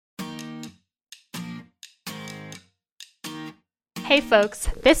Hey folks,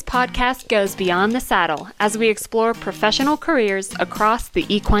 this podcast goes beyond the saddle as we explore professional careers across the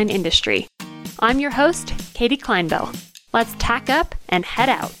equine industry. I'm your host, Katie Kleinbell. Let's tack up and head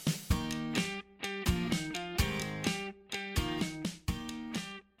out.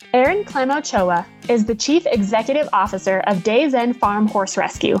 Aaron Clem-Ochoa is the Chief Executive Officer of Days End Farm Horse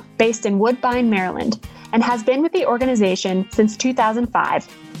Rescue, based in Woodbine, Maryland, and has been with the organization since 2005.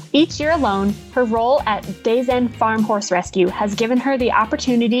 Each year alone, her role at Days End Farm Horse Rescue has given her the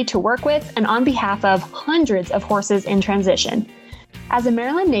opportunity to work with and on behalf of hundreds of horses in transition. As a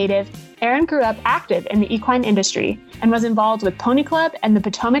Maryland native, Aaron grew up active in the equine industry and was involved with Pony Club and the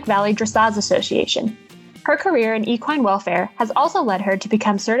Potomac Valley Dressage Association. Her career in equine welfare has also led her to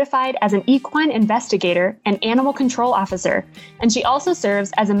become certified as an equine investigator and animal control officer, and she also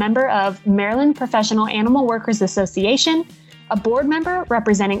serves as a member of Maryland Professional Animal Workers Association, a board member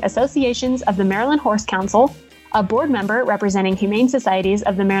representing associations of the Maryland Horse Council, a board member representing Humane Societies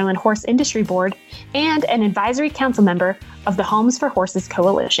of the Maryland Horse Industry Board, and an advisory council member of the Homes for Horses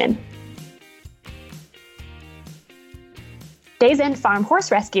Coalition. Days End Farm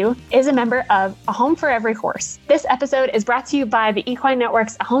Horse Rescue is a member of A Home for Every Horse. This episode is brought to you by the Equine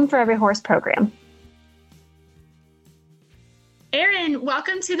Network's A Home for Every Horse program. Aaron,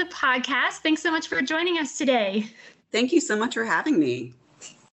 welcome to the podcast. Thanks so much for joining us today. Thank you so much for having me.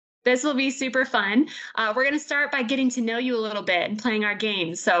 This will be super fun. We're going to start by getting to know you a little bit and playing our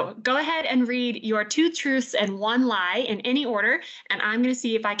game. So go ahead and read your 2 truths and 1 lie in any order, and I'm going to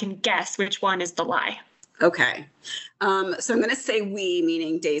see if I can guess which one is the lie. Okay. So I'm going to say we,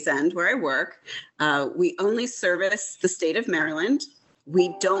 meaning Days End, where I work. We only service the state of Maryland.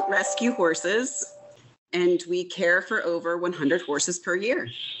 We don't rescue horses, and we care for over 100 horses per year.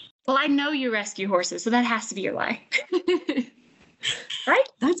 Well, I know you rescue horses, so that has to be your lie. Right?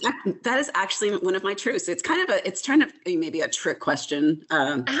 That is actually one of my truths. It's kind of maybe a trick question.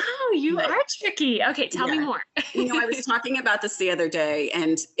 You are tricky. Okay, tell me more. I was talking about this the other day,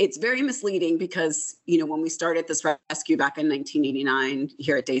 and it's very misleading because, when we started this rescue back in 1989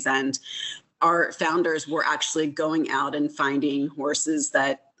 here at Days End, our founders were actually going out and finding horses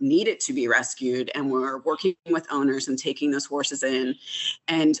that needed to be rescued, and we're working with owners and taking those horses in.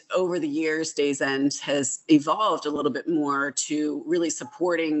 And over the years, Days End has evolved a little bit more to really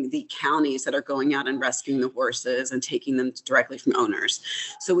supporting the counties that are going out and rescuing the horses and taking them directly from owners.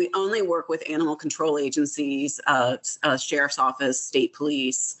 So we only work with animal control agencies, sheriff's office, state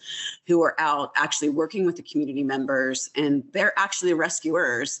police, who are out actually working with the community members, and they're actually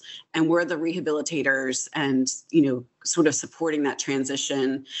rescuers, and we're the rehabilitators and, sort of supporting that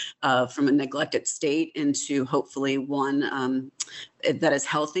transition from a neglected state into hopefully one that is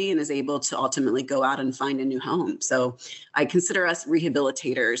healthy and is able to ultimately go out and find a new home. So I consider us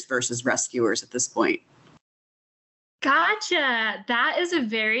rehabilitators versus rescuers at this point. Gotcha. That is a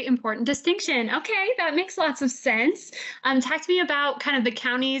very important distinction. Okay, that makes lots of sense. Talk to me about kind of the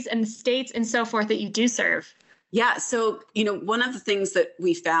counties and the states and so forth that you do serve. Yeah. So, one of the things that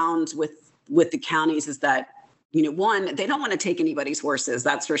we found with the counties is that one, they don't want to take anybody's horses,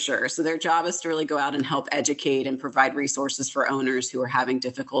 that's for sure. So their job is to really go out and help educate and provide resources for owners who are having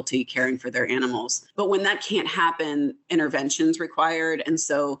difficulty caring for their animals. But when that can't happen, intervention's required. And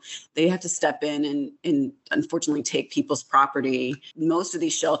so they have to step in and unfortunately take people's property. Most of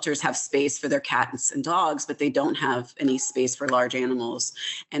these shelters have space for their cats and dogs, but they don't have any space for large animals.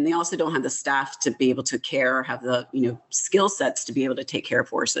 And they also don't have the staff to be able to care or have the, skill sets to be able to take care of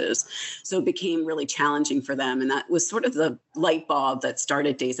horses. So it became really challenging for them. And that was sort of the light bulb that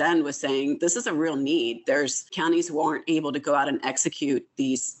started Days End, was saying, this is a real need. There's counties who aren't able to go out and execute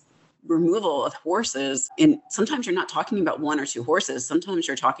these removal of horses. And sometimes you're not talking about 1 or 2 horses. Sometimes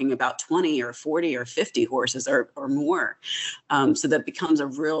you're talking about 20 or 40 or 50 horses or more. So that becomes a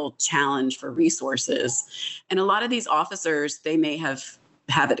real challenge for resources. And a lot of these officers, they may have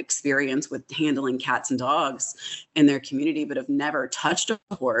experience with handling cats and dogs in their community, but have never touched a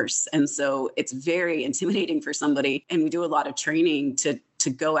horse. And so it's very intimidating for somebody. And we do a lot of training to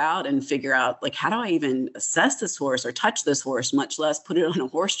go out and figure out, how do I even assess this horse or touch this horse, much less put it on a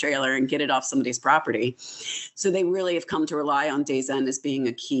horse trailer and get it off somebody's property. So they really have come to rely on Days End as being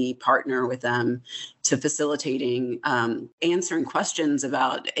a key partner with them to facilitating, answering questions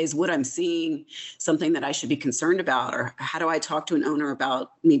about, is what I'm seeing something that I should be concerned about? Or how do I talk to an owner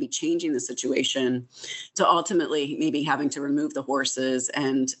about maybe changing the situation to ultimately maybe having to remove the horses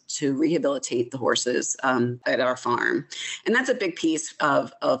and to rehabilitate the horses at our farm? And that's a big piece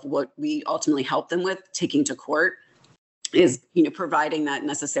of what we ultimately help them with, taking to court, is, providing that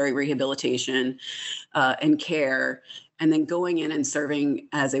necessary rehabilitation and care, and then going in and serving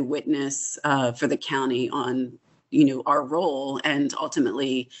as a witness for the county on our role and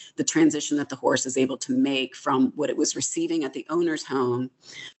ultimately the transition that the horse is able to make from what it was receiving at the owner's home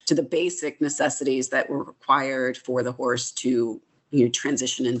to the basic necessities that were required for the horse to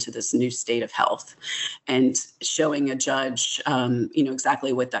transition into this new state of health, and showing a judge,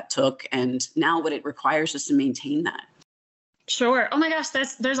 exactly what that took. And now what it requires is to maintain that. Sure. Oh my gosh,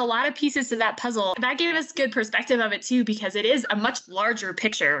 there's a lot of pieces to that puzzle. That gave us good perspective of it too, because it is a much larger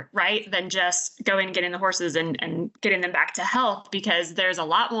picture, right, than just going and getting the horses and getting them back to health, because there's a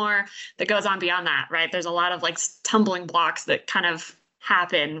lot more that goes on beyond that, right? There's a lot of like tumbling blocks that kind of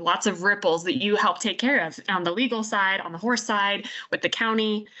happen, lots of ripples that you help take care of on the legal side, on the horse side, with the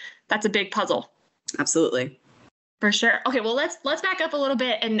county. That's a big puzzle. Absolutely. For sure. Okay, well, let's back up a little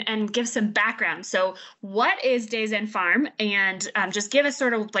bit and give some background. So what is Days End Farm? And just give us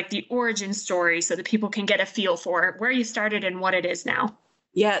sort of like the origin story so that people can get a feel for where you started and what it is now.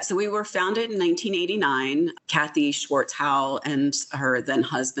 Yeah, so we were founded in 1989. Kathy Schwartz-Howell and her then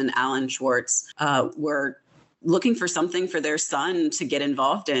husband, Alan Schwartz, were looking for something for their son to get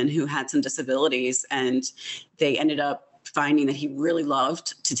involved in who had some disabilities. And they ended up finding that he really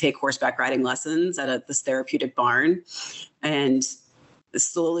loved to take horseback riding lessons at this therapeutic barn, and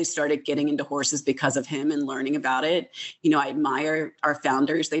slowly started getting into horses because of him and learning about it. I admire our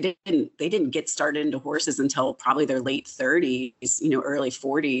founders. They didn't get started into horses until probably their late 30s, early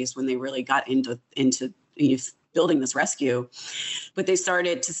 40s, when they really got into building this rescue. But they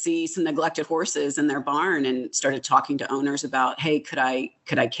started to see some neglected horses in their barn and started talking to owners about, hey, could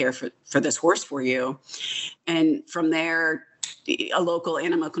I care for this horse for you? And from there, a local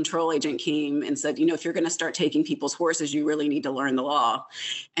animal control agent came and said, if you're going to start taking people's horses, you really need to learn the law.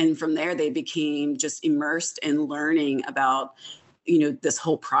 And from there, they became just immersed in learning about, this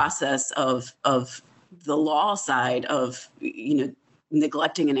whole process of the law side of,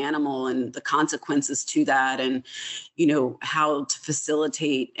 neglecting an animal and the consequences to that, and how to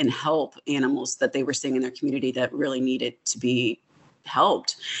facilitate and help animals that they were seeing in their community that really needed to be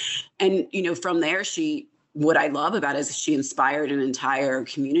helped. And from there, what I love about it is she inspired an entire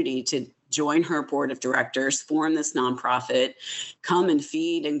community to join her board of directors, form this nonprofit, come and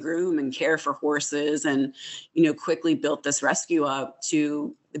feed and groom and care for horses, and quickly built this rescue up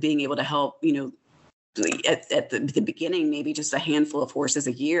to being able to help at the beginning, maybe just a handful of horses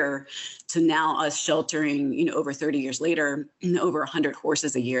a year, to now us sheltering, over 30 years later, over 100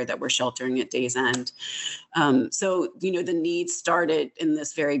 horses a year that we're sheltering at Days End. So, the needs started in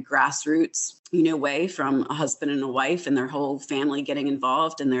this very grassroots, way, from a husband and a wife and their whole family getting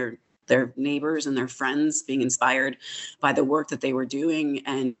involved, and their neighbors and their friends being inspired by the work that they were doing,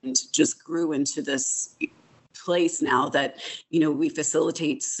 and just grew into this place now that we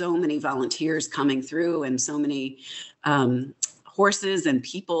facilitate so many volunteers coming through, and so many horses and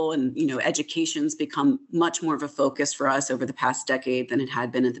people, and education's become much more of a focus for us over the past decade than it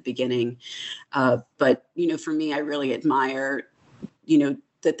had been at the beginning. But for me, I really admire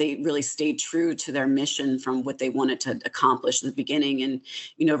that they really stayed true to their mission from what they wanted to accomplish at the beginning,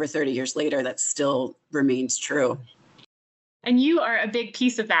 and over 30 years later, that still remains true. And you are a big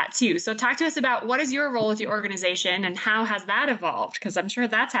piece of that too. So talk to us about what is your role with your organization and how has that evolved? Because I'm sure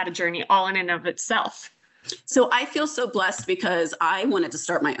that's had a journey all in and of itself. So I feel so blessed because I wanted to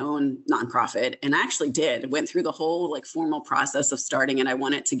start my own nonprofit, and I actually did. Went through the whole formal process of starting, and I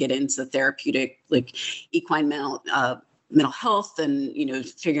wanted to get into therapeutic, equine mental health, and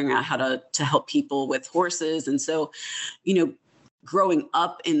figuring out how to help people with horses. And so, growing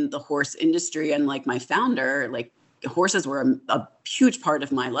up in the horse industry, unlike my founder, horses were a huge part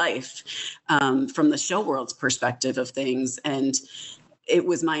of my life, from the show world's perspective of things. And it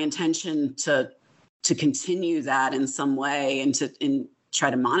was my intention to continue that in some way, and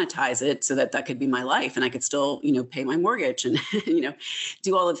try to monetize it so that could be my life, and I could still, pay my mortgage and,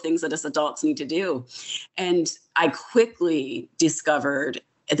 do all of the things that us adults need to do. And I quickly discovered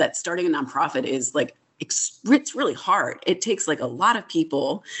that starting a nonprofit is it's really hard. It takes a lot of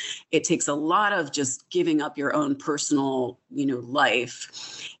people. It takes a lot of just giving up your own personal,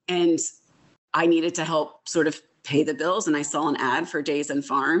 life. And I needed to help sort of pay the bills. And I saw an ad for Days End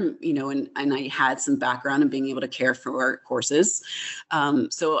Farm, and I had some background in being able to care for horses.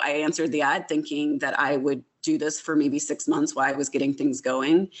 So I answered the ad thinking that I would do this for maybe 6 months while I was getting things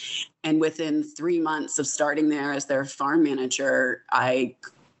going. And within 3 months of starting there as their farm manager,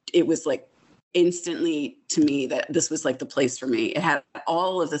 it was instantly to me that this was the place for me. It had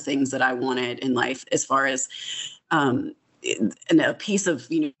all of the things that I wanted in life, as far as and a piece of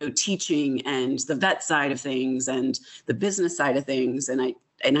teaching, and the vet side of things, and the business side of things. And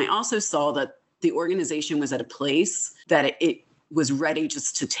I also saw that the organization was at a place that it was ready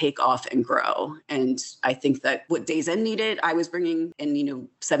just to take off and grow. And I think that what Days End needed, I was bringing, and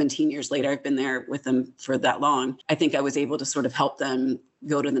 17 years later, I've been there with them for that long. I think I was able to sort of help them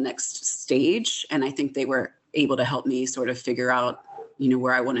go to the next stage. And I think they were able to help me sort of figure out,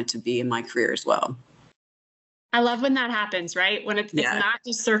 where I wanted to be in my career as well. I love when that happens, right? When it's not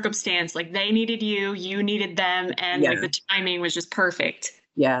just circumstance, like they needed you, you needed them, and like the timing was just perfect.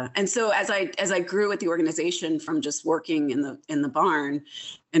 Yeah. And so as I grew with the organization from just working in the barn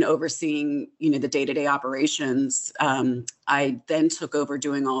and overseeing, the day-to-day operations, I then took over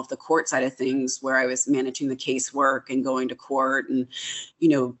doing all of the court side of things, where I was managing the casework and going to court and,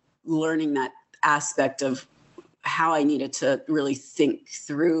 learning that aspect of how I needed to really think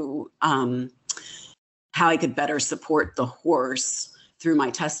through how I could better support the horse through my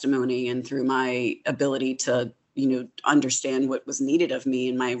testimony and through my ability to, understand what was needed of me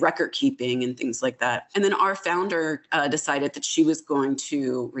and my record keeping and things like that. And then our founder decided that she was going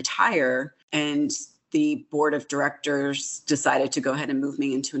to retire, and the board of directors decided to go ahead and move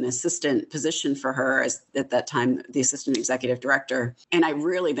me into an assistant position for her, as at that time, the assistant executive director. And I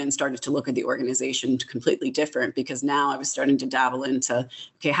really then started to look at the organization completely different, because now I was starting to dabble into,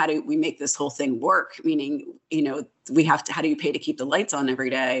 okay, how do we make this whole thing work? Meaning, how do you pay to keep the lights on every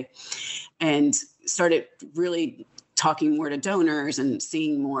day? And started really talking more to donors and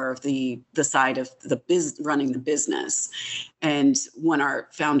seeing more of the side of running the business. And when our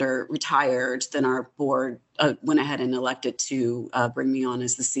founder retired, then our board went ahead and elected to bring me on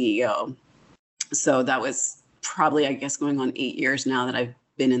as the CEO. So that was probably, I guess, going on 8 years now that I've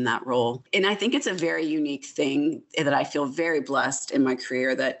been in that role. And I think it's a very unique thing that I feel very blessed in my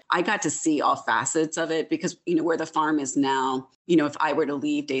career that I got to see all facets of it, because, where the farm is now, if I were to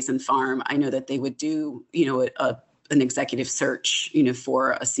leave Days End Farm, I know that they would do, an executive search,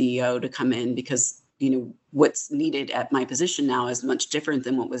 for a CEO to come in, because, what's needed at my position now is much different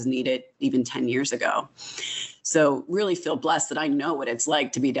than what was needed even 10 years ago. So really feel blessed that I know what it's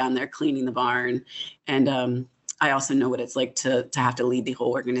like to be down there cleaning the barn. And I also know what it's like to have to lead the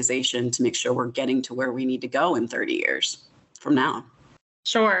whole organization to make sure we're getting to where we need to go in 30 years from now.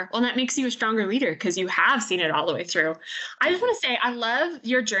 Sure. Well, that makes you a stronger leader because you have seen it all the way through. I just want to say I love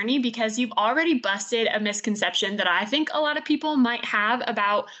your journey because you've already busted a misconception that I think a lot of people might have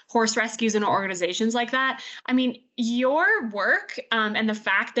about horse rescues and organizations like that. I mean, your work and the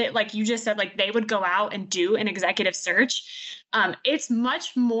fact that, like you just said, like they would go out and do an executive search. It's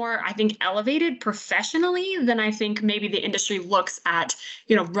much more, I think, elevated professionally than I think maybe the industry looks at,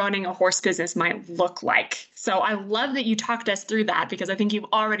 running a horse business might look like. So I love that you talked us through that, because I think you've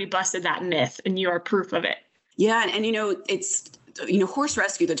already busted that myth and you are proof of it. Yeah. And it's, horse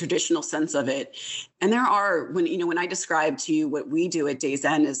rescue, the traditional sense of it. And there are, when I describe to you what we do at Days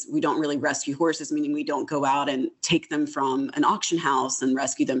End, is we don't really rescue horses, meaning we don't go out and take them from an auction house and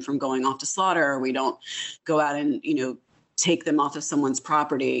rescue them from going off to slaughter. We don't go out and, take them off of someone's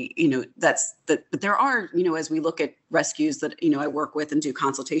property, but there are, as we look at rescues that, I work with and do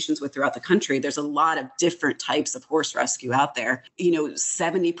consultations with throughout the country, there's a lot of different types of horse rescue out there.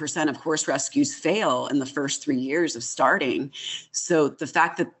 70% of horse rescues fail in the first 3 years of starting. So the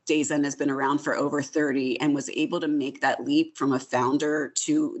fact that Days End has been around for over 30 and was able to make that leap from a founder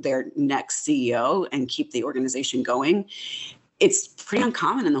to their next CEO and keep the organization going, it's pretty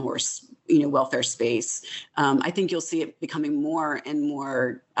uncommon in the horse welfare space. I think you'll see it becoming more and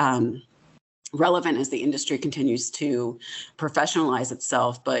more relevant as the industry continues to professionalize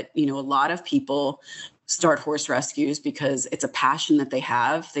itself. But, a lot of people start horse rescues because it's a passion that they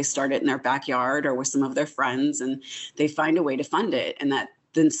have. They start it in their backyard or with some of their friends, and they find a way to fund it. And that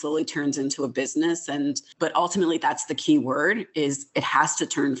then slowly turns into a business. But ultimately, that's the key word, is it has to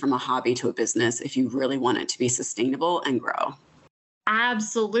turn from a hobby to a business if you really want it to be sustainable and grow.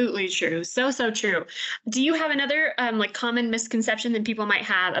 Absolutely true. So true. Do you have another common misconception that people might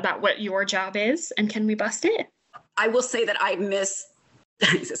have about what your job is, and can we bust it? I will say that I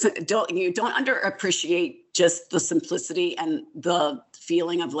don't underappreciate just the simplicity and the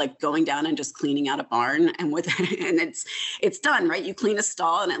feeling of like going down and just cleaning out a barn and it's done, right? You clean a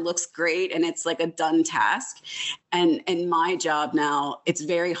stall and it looks great and it's like a done task. And in my job now, it's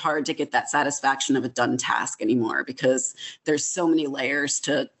very hard to get that satisfaction of a done task anymore, because there's so many layers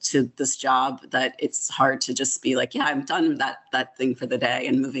to this job that it's hard to just be like, yeah, I'm done with that thing for the day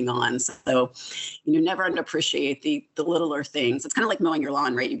and moving on. So, never underappreciate the littler things. It's kind of like mowing your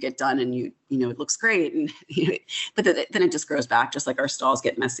lawn, right? You get done and it looks great. And, but then it just grows back, just like our stalls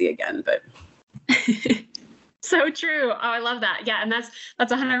get messy again. But So true. Oh, I love that. Yeah. And that's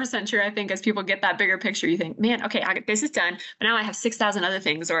 100% true. I think as people get that bigger picture, you think, man, okay, this is done, but now I have 6,000 other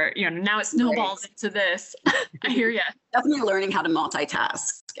things, or, now it snowballs into this. I hear you. Definitely learning how to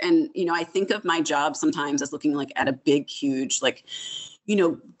multitask. And, I think of my job sometimes as looking like at a big, huge, like,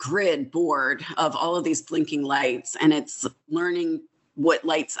 grid board of all of these blinking lights. And it's learning what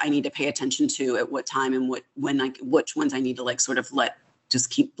lights I need to pay attention to at what time and which ones I need to like sort of just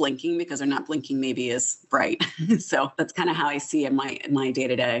keep blinking because they're not blinking maybe as bright. So that's kind of how I see in my day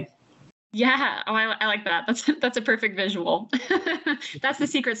to day. Yeah. Oh, I like that. That's a perfect visual. That's the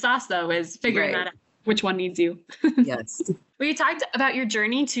secret sauce though, is figuring that out, which one needs you. Yes. Well, you talked about your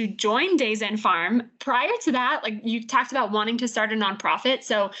journey to join Days End Farm. Prior to that, like you talked about wanting to start a nonprofit.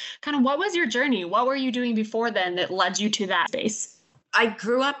 So kind of what was your journey? What were you doing before then that led you to that space? I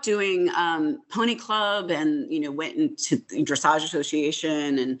grew up doing pony club and, went into the Dressage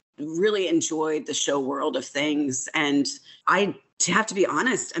Association and really enjoyed the show world of things. And I have to be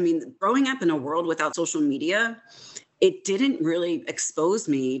honest, growing up in a world without social media, it didn't really expose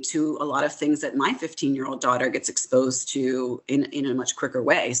me to a lot of things that my 15-year-old daughter gets exposed to in a much quicker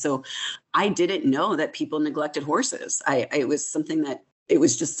way. So I didn't know that people neglected horses. It was something that it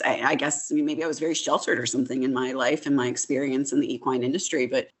was just, I guess, maybe I was very sheltered or something in my life and my experience in the equine industry,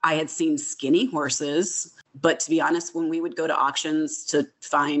 but I had seen skinny horses. But to be honest, when we would go to auctions to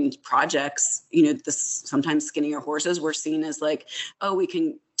find projects, sometimes skinnier horses were seen as like, oh, we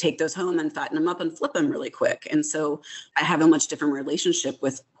can take those home and fatten them up and flip them really quick. And so I have a much different relationship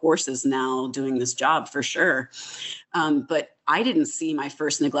with horses now doing this job for sure. But I didn't see my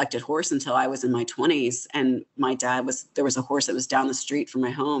first neglected horse until I was in my 20s. And my dad there was a horse that was down the street from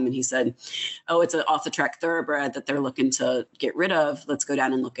my home. And he said, oh, it's an off the track thoroughbred that they're looking to get rid of. Let's go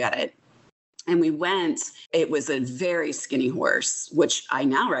down and look at it. And we went. It was a very skinny horse, which I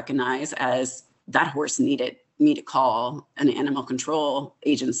now recognize as that horse needed me to call an animal control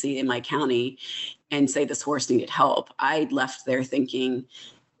agency in my county and say this horse needed help. I left there thinking,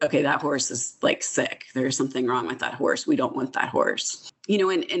 okay, that horse is like sick. There's something wrong with that horse. We don't want that horse.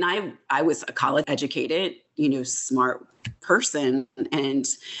 And I was a college educated, smart person. And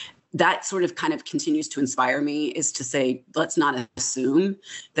that sort of kind of continues to inspire me, is to say, let's not assume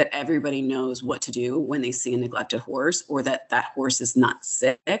that everybody knows what to do when they see a neglected horse, or that horse is not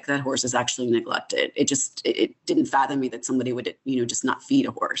sick. That horse is actually neglected. It didn't fathom me that somebody would, just not feed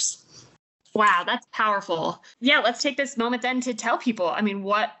a horse. Wow, that's powerful. Yeah, let's take this moment then to tell people,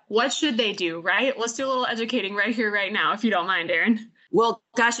 what should they do, right? Let's do a little educating right here, right now, if you don't mind, Erin. Well,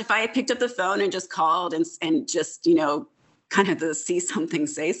 gosh, if I had picked up the phone and just called and just, kind of the see something,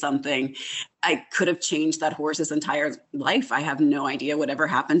 say something, I could have changed that horse's entire life. I have no idea whatever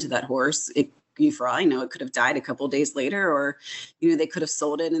happened to that horse. For all I know, it could have died a couple of days later, or, they could have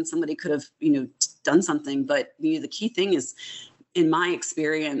sold it and somebody could have, done something. But, the key thing is, in my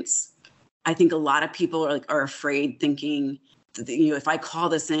experience, I think a lot of people are afraid, thinking, if I call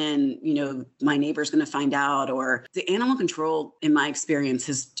this in, my neighbor's going to find out. Or the animal control, in my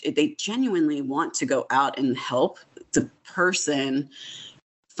experience, they genuinely want to go out and help the person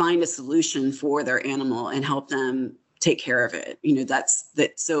find a solution for their animal and help them take care of it. That's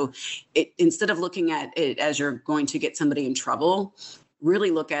that. So instead of looking at it as you're going to get somebody in trouble,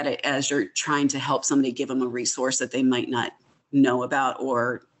 really look at it as you're trying to help somebody, give them a resource that they might not know about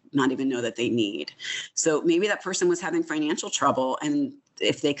or not even know that they need. So maybe that person was having financial trouble, and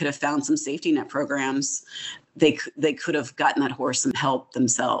if they could have found some safety net programs, they could have gotten that horse some help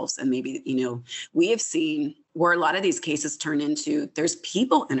themselves. And maybe, we have seen where a lot of these cases turn into, there's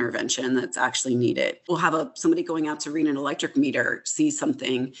people intervention that's actually needed. We'll have somebody going out to read an electric meter, see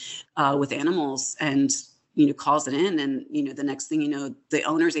something with animals, and calls it in, and the next thing the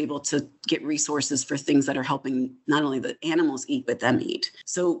owner's able to get resources for things that are helping not only the animals eat, but them eat.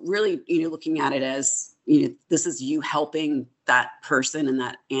 So really, looking at it as, this is you helping that person and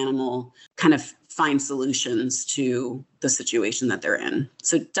that animal kind of find solutions to the situation that they're in.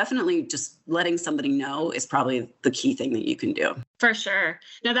 So definitely just letting somebody know is probably the key thing that you can do. For sure.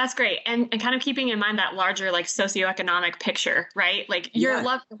 No, that's great. And kind of keeping in mind that larger like socioeconomic picture, right? Like your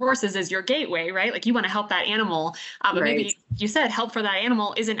love for horses is your gateway, right? Like you want to help that animal. But maybe you said help for that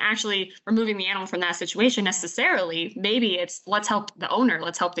animal isn't actually removing the animal from that situation necessarily. Maybe it's let's help the owner,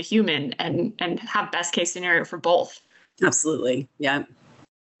 let's help the human, and have best case scenario for both. Absolutely. Yeah.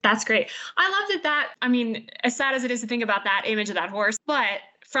 That's great. I love that. As sad as it is to think about that image of that horse, but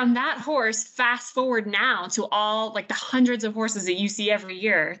from that horse, fast forward now to all like the hundreds of horses that you see every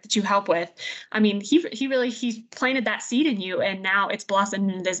year that you help with. He planted that seed in you, and now it's blossomed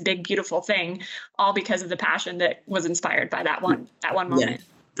into this big, beautiful thing, all because of the passion that was inspired by that one moment.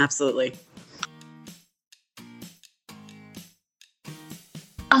 Yeah, absolutely.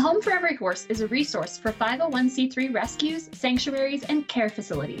 A Home for Every Horse is a resource for 501c3 rescues, sanctuaries, and care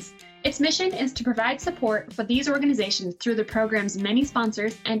facilities. Its mission is to provide support for these organizations through the program's many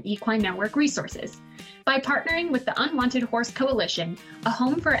sponsors and Equine Network resources. By partnering with the Unwanted Horse Coalition, A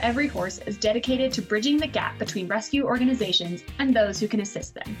Home for Every Horse is dedicated to bridging the gap between rescue organizations and those who can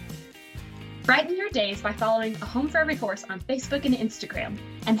assist them. Brighten your days by following A Home for Every Horse on Facebook and Instagram,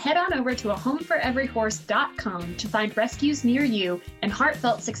 and head on over to ahomeforeveryhorse.com to find rescues near you and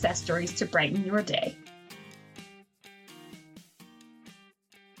heartfelt success stories to brighten your day.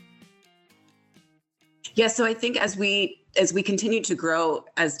 Yeah, so I think as we continue to grow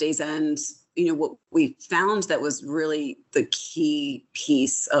as Days End, what we found that was really the key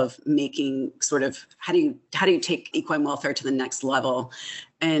piece of making sort of how do you take equine welfare to the next level,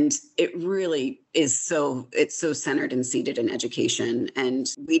 and it really is it's so centered and seated in education. And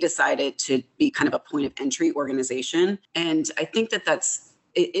we decided to be kind of a point of entry organization, and I think that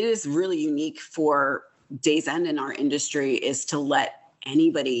it is really unique for Days End in our industry is to let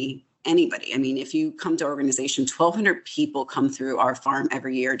anybody. I mean, if you come to our organization, 1,200 people come through our farm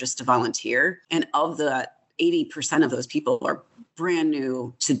every year just to volunteer. And of the 80% of those people are brand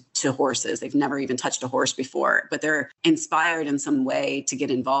new to horses. They've never even touched a horse before, but they're inspired in some way to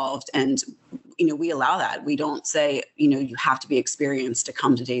get involved. And, we allow that. We don't say, you have to be experienced to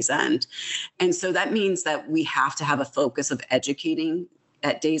come to Days End. And so that means that we have to have a focus of educating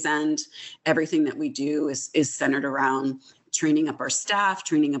at Days End. Everything that we do is centered around training up our staff,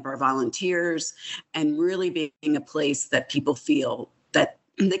 training up our volunteers, and really being a place that people feel that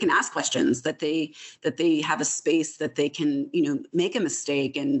they can ask questions, that they have a space that they can, make a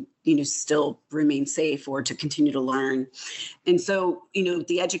mistake and, still remain safe or to continue to learn. And so,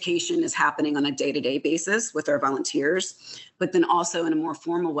 the education is happening on a day-to-day basis with our volunteers, but then also in a more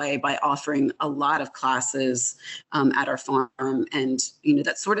formal way by offering a lot of classes at our farm. And,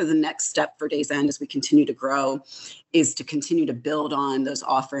 that's sort of the next step for Days End as we continue to grow, is to continue to build on those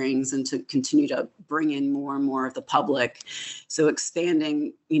offerings and to continue to bring in more and more of the public. So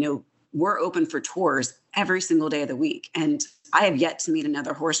expanding, we're open for tours every single day of the week. And I have yet to meet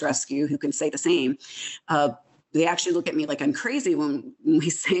another horse rescue who can say the same. They actually look at me like I'm crazy when we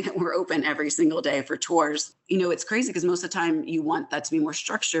say that we're open every single day for tours. It's crazy because most of the time you want that to be more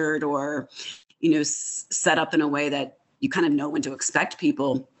structured or, set up in a way that you kind of know when to expect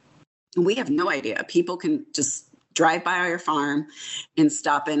people. And we have no idea. People can just drive by our farm and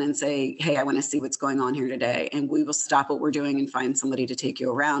stop in and say, hey, I want to see what's going on here today. And we will stop what we're doing and find somebody to take you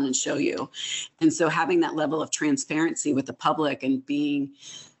around and show you. And so having that level of transparency with the public and being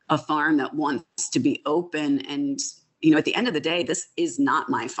a farm that wants to be open and, at the end of the day, this is not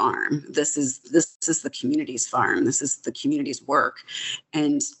my farm. This is the community's farm. This is the community's work.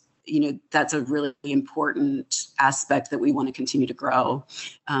 And that's a really important aspect that we want to continue to grow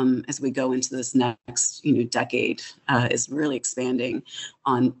as we go into this next, decade, is really expanding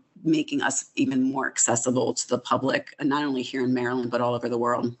on making us even more accessible to the public, and not only here in Maryland, but all over the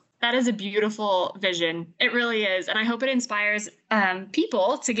world. That is a beautiful vision. It really is. And I hope it inspires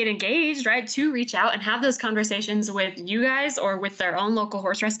people to get engaged, right? To reach out and have those conversations with you guys or with their own local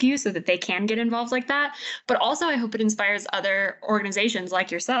horse rescue so that they can get involved like that. But also I hope it inspires other organizations like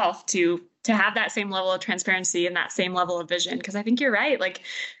yourself to have that same level of transparency and that same level of vision. Because I think you're right. Like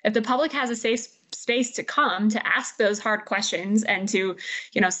if the public has a safe space to come to ask those hard questions and to,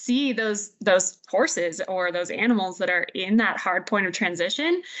 see those horses or those animals that are in that hard point of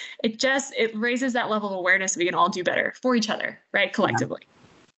transition, it raises that level of awareness we can all do better for each other, right? Collectively.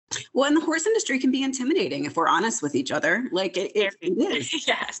 Yeah. Well, and the horse industry can be intimidating if we're honest with each other. Like it is.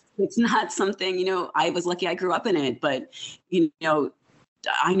 Yes. It's not something, I was lucky I grew up in it, but,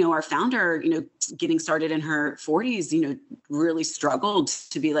 I know our founder, getting started in her 40s, really struggled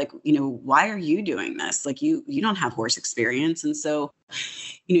to be like, why are you doing this? Like you don't have horse experience. And so,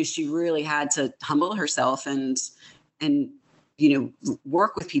 she really had to humble herself and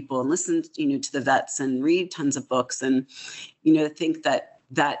work with people and listen, to the vets and read tons of books. And, think that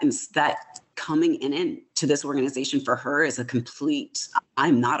coming in to this organization for her is a complete,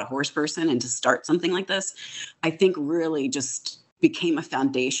 I'm not a horse person. And to start something like this, I think really just became a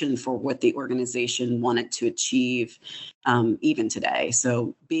foundation for what the organization wanted to achieve even today.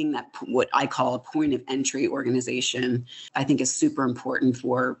 So being that what I call a point of entry organization, I think is super important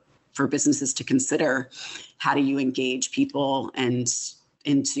for businesses to consider. How do you engage people and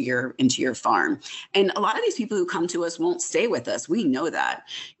into your farm? And a lot of these people who come to us won't stay with us. We know that.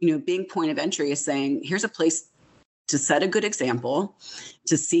 Being point of entry is saying, here's a place to set a good example,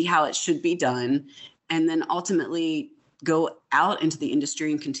 to see how it should be done, and then ultimately go out into the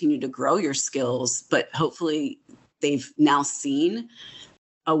industry and continue to grow your skills. But hopefully they've now seen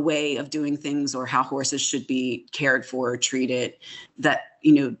a way of doing things or how horses should be cared for or treated that,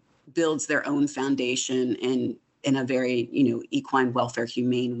 builds their own foundation in a very, equine welfare,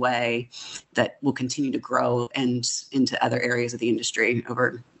 humane way that will continue to grow and into other areas of the industry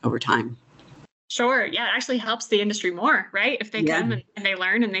over time. Sure. Yeah, it actually helps the industry more, right? If they come and they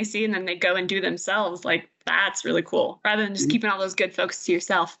learn and they see and then they go and do themselves, like that's really cool, rather than just keeping all those good folks to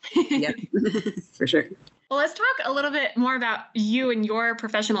yourself. Yeah, for sure. Well, let's talk a little bit more about you and your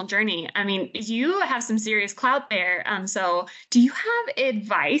professional journey. I mean, you have some serious clout there. So do you have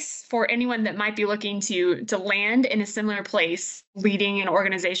advice for anyone that might be looking to land in a similar place, leading an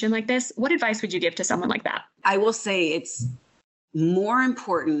organization like this? What advice would you give to someone like that? I will say it's more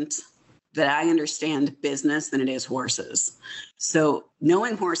important that I understand business than it is horses. So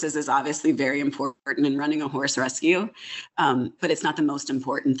knowing horses is obviously very important in running a horse rescue, but it's not the most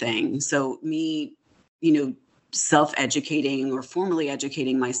important thing. So me, self-educating or formally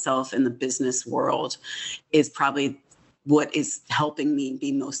educating myself in the business world is probably what is helping me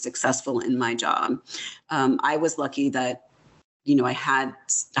be most successful in my job. I was lucky that, I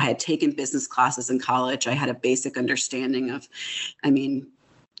had taken business classes in college. I had a basic understanding of,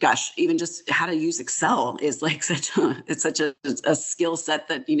 even just how to use Excel is like such a skill set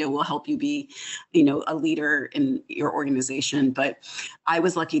that, will help you be, a leader in your organization. But I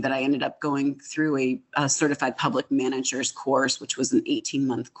was lucky that I ended up going through a certified public manager's course, which was an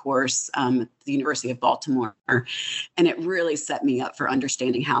 18-month course at the University of Baltimore. And it really set me up for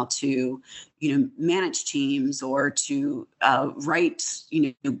understanding how to, manage teams or to write,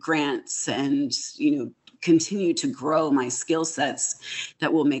 grants and, continue to grow my skill sets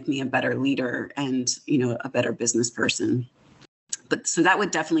that will make me a better leader and, a better business person. But so that would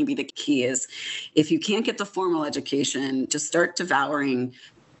definitely be the key is if you can't get the formal education, just start devouring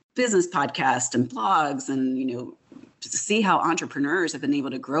business podcasts and blogs and, to see how entrepreneurs have been able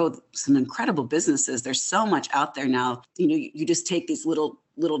to grow some incredible businesses. There's so much out there now. You just take these little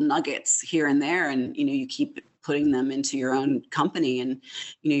nuggets here and there and, you keep putting them into your own company and,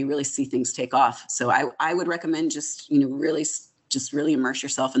 you really see things take off. So I would recommend just really immerse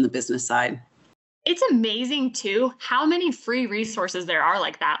yourself in the business side. It's amazing too, how many free resources there are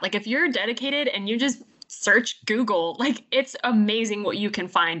like that. Like if you're dedicated and you just search Google, like it's amazing what you can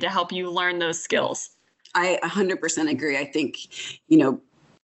find to help you learn those skills. I 100% agree. I think,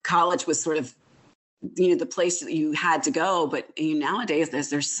 college was sort of, the place that you had to go, but nowadays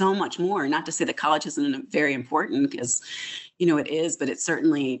there's so much more. Not to say that college isn't very important because, it is, but it's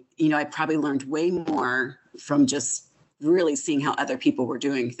certainly, I probably learned way more from just really seeing how other people were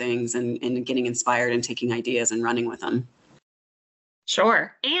doing things and getting inspired and taking ideas and running with them.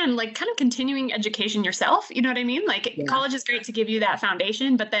 Sure. And like kind of continuing education yourself, you know what I mean? Like college is great to give you that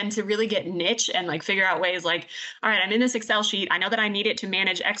foundation, but then to really get niche and like figure out ways like, all right, I'm in this Excel sheet. I know that I need it to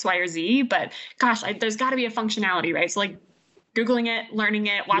manage X, Y, or Z, but gosh, there's got to be a functionality, right? So like Googling it, learning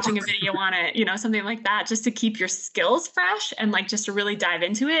it, watching a video on it, something like that, just to keep your skills fresh and like just to really dive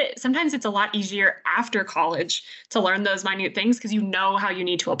into it. Sometimes it's a lot easier after college to learn those minute things because you know how you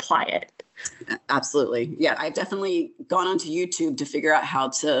need to apply it. Absolutely. Yeah, I've definitely gone onto YouTube to figure out how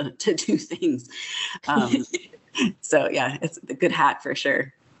to do things. So yeah, it's a good hack for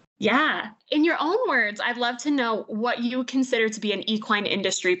sure. Yeah. In your own words, I'd love to know what you consider to be an equine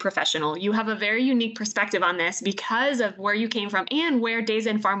industry professional. You have a very unique perspective on this because of where you came from and where Days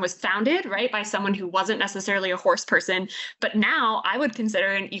End Farm was founded, right? By someone who wasn't necessarily a horse person, but now I would consider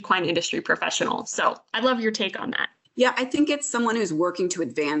an equine industry professional. So I'd love your take on that. Yeah, I think it's someone who's working to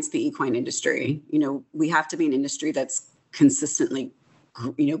advance the equine industry. We have to be an industry that's consistently,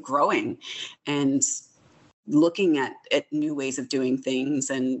 growing and looking at new ways of doing things.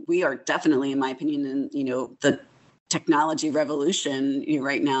 And we are definitely, in my opinion, in, the technology revolution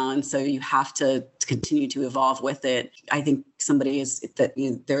right now. And so you have to continue to evolve with it. I think somebody is that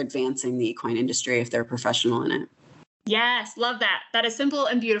they're advancing the equine industry if they're a professional in it. Yes, love that. That is simple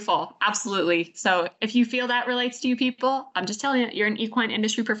and beautiful. Absolutely. So if you feel that relates to you people, I'm just telling you, you're an equine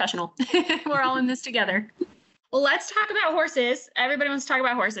industry professional. We're all in this together. Well, let's talk about horses. Everybody wants to talk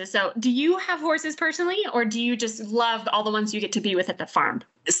about horses. So do you have horses personally, or do you just love all the ones you get to be with at the farm?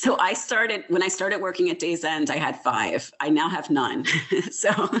 So when I started working at Days End, I had 5. I now have none. So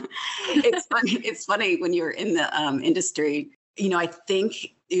it's funny when you're in the industry, I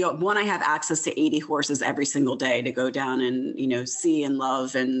think, one, I have access to 80 horses every single day to go down and, see and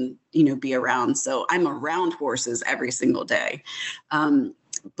love and, be around. So I'm around horses every single day.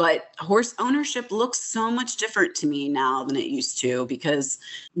 But horse ownership looks so much different to me now than it used to, because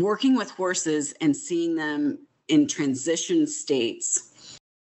working with horses and seeing them in transition states,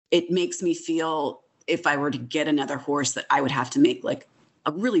 it makes me feel if I were to get another horse that I would have to make like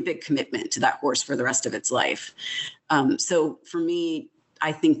a really big commitment to that horse for the rest of its life. So for me,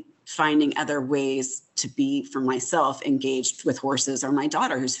 I think finding other ways to be, for myself, engaged with horses, or my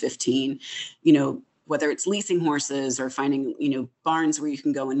daughter who's 15, whether it's leasing horses or finding, barns where you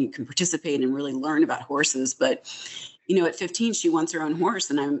can go and you can participate and really learn about horses. But, at 15, she wants her own horse.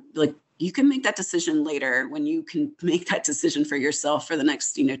 And I'm like, you can make that decision later when you can make that decision for yourself for the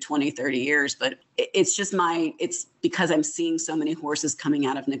next, 20, 30 years. But it's just it's because I'm seeing so many horses coming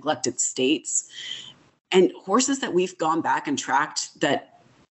out of neglected states, and horses that we've gone back and tracked that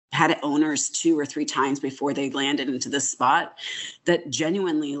had owners 2 or 3 times before they landed into this spot, that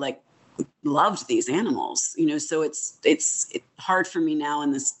genuinely loved these animals, so it's hard for me now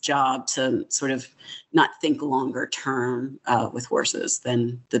in this job to sort of not think longer term with horses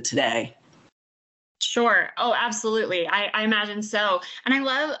than the today. Sure. Oh, absolutely. I imagine so. And I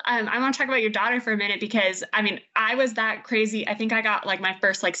love, I want to talk about your daughter for a minute, because I was that crazy. I think I got my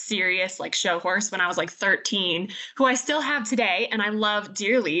first serious show horse when I was 13, who I still have today and I love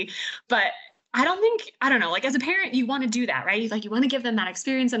dearly. But I don't know, as a parent, you want to do that, right? You want to give them that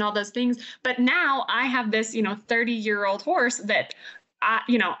experience and all those things. But now I have this, 30-year-old horse that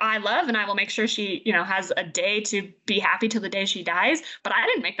I love, and I will make sure she, has a day to be happy till the day she dies. But I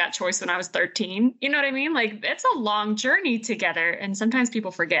didn't make that choice when I was 13. You know what I mean? It's a long journey together. And sometimes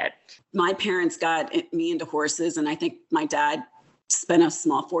people forget. My parents got me into horses, and I think my dad spent a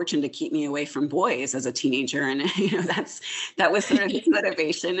small fortune to keep me away from boys as a teenager. And, that was sort of his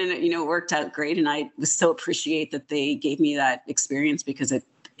motivation, and it worked out great. And I was so appreciate that they gave me that experience, because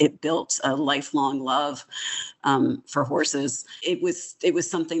it built a lifelong love for horses. It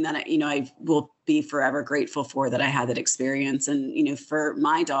was something that I will be forever grateful for, that I had that experience. And, for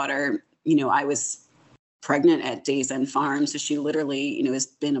my daughter, I was pregnant at Days End Farm. So she literally, has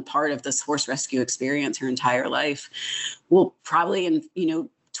been a part of this horse rescue experience her entire life. Well, probably in,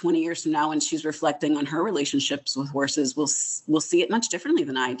 20 years from now, when she's reflecting on her relationships with horses, we'll see it much differently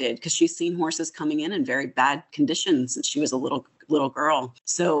than I did, because she's seen horses coming in very bad conditions since she was a little girl.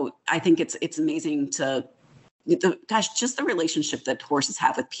 So I think it's amazing just the relationship that horses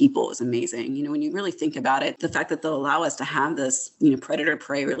have with people is amazing. When you really think about it, the fact that they'll allow us to have this,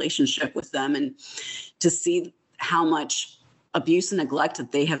 predator-prey relationship with them, and to see how much abuse and neglect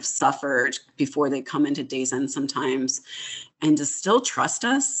that they have suffered before they come into Days End sometimes, and to still trust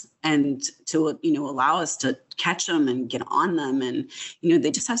us, and to, allow us to catch them and get on them. And, they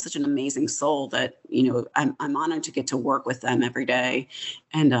just have such an amazing soul that, I'm honored to get to work with them every day,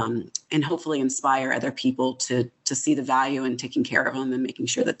 and hopefully inspire other people to see the value in taking care of them and making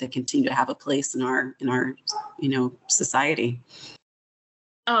sure that they continue to have a place in our society.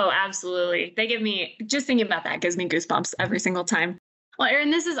 Oh, absolutely. Just thinking about that gives me goosebumps every single time. Well,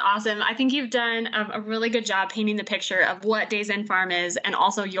 Erin, this is awesome. I think you've done a really good job painting the picture of what Days End Farm is, and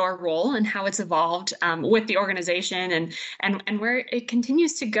also your role and how it's evolved with the organization and where it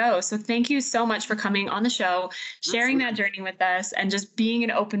continues to go. So thank you so much for coming on the show, sharing that journey with us, and just being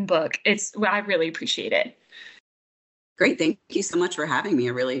an open book. I really appreciate it. Great. Thank you so much for having me.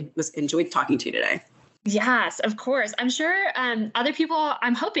 I really enjoyed talking to you today. Yes, of course. I'm sure other people,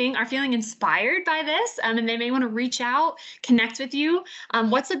 I'm hoping, are feeling inspired by this, and they may want to reach out, connect with you.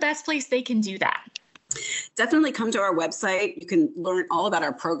 What's the best place they can do that? Definitely come to our website. You can learn all about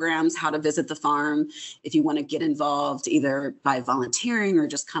our programs, how to visit the farm. If you want to get involved either by volunteering or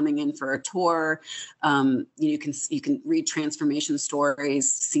just coming in for a tour, you can read transformation stories,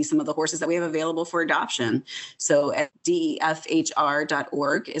 see some of the horses that we have available for adoption. So at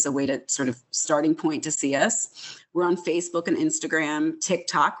defhr.org is a way to sort of starting point to see us. We're on Facebook and Instagram,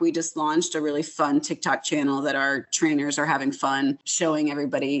 TikTok. We just launched a really fun TikTok channel that our trainers are having fun showing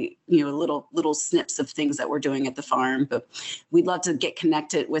everybody, little snips of things that we're doing at the farm. But we'd love to get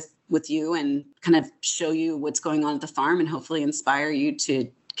connected with you and kind of show you what's going on at the farm, and hopefully inspire you to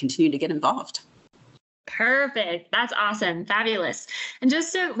continue to get involved. Perfect. That's awesome. Fabulous. And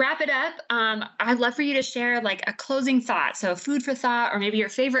just to wrap it up, I'd love for you to share a closing thought. So food for thought, or maybe your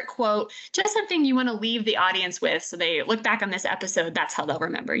favorite quote, just something you want to leave the audience with, so they look back on this episode. That's how they'll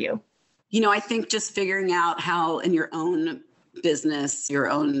remember you. I think just figuring out how in your own business, your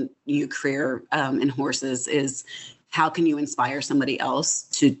own career in horses, is how can you inspire somebody else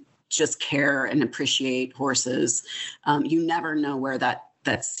to just care and appreciate horses. You never know where that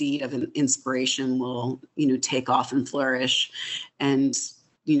seed of an inspiration will, take off and flourish. And,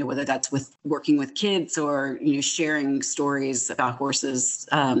 whether that's with working with kids or, sharing stories about horses,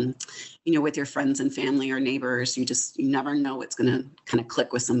 with your friends and family or neighbors, you never know what's going to kind of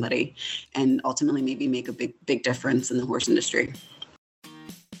click with somebody and ultimately maybe make a big difference in the horse industry.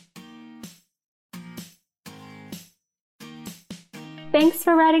 Thanks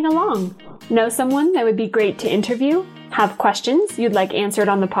for riding along. Know someone that would be great to interview? Have questions you'd like answered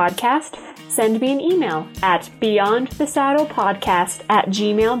on the podcast? Send me an email at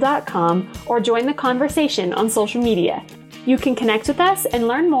beyondthesaddlepodcast@gmail.com or join the conversation on social media. You can connect with us and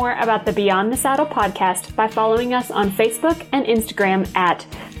learn more about the Beyond the Saddle podcast by following us on Facebook and Instagram at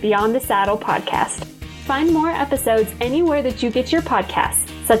Beyond the Saddle Podcast. Find more episodes anywhere that you get your podcasts,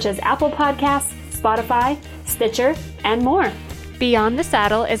 such as Apple Podcasts, Spotify, Stitcher, and more. Beyond the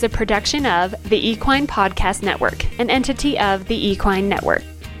Saddle is a production of the Equine Podcast Network, an entity of the Equine Network.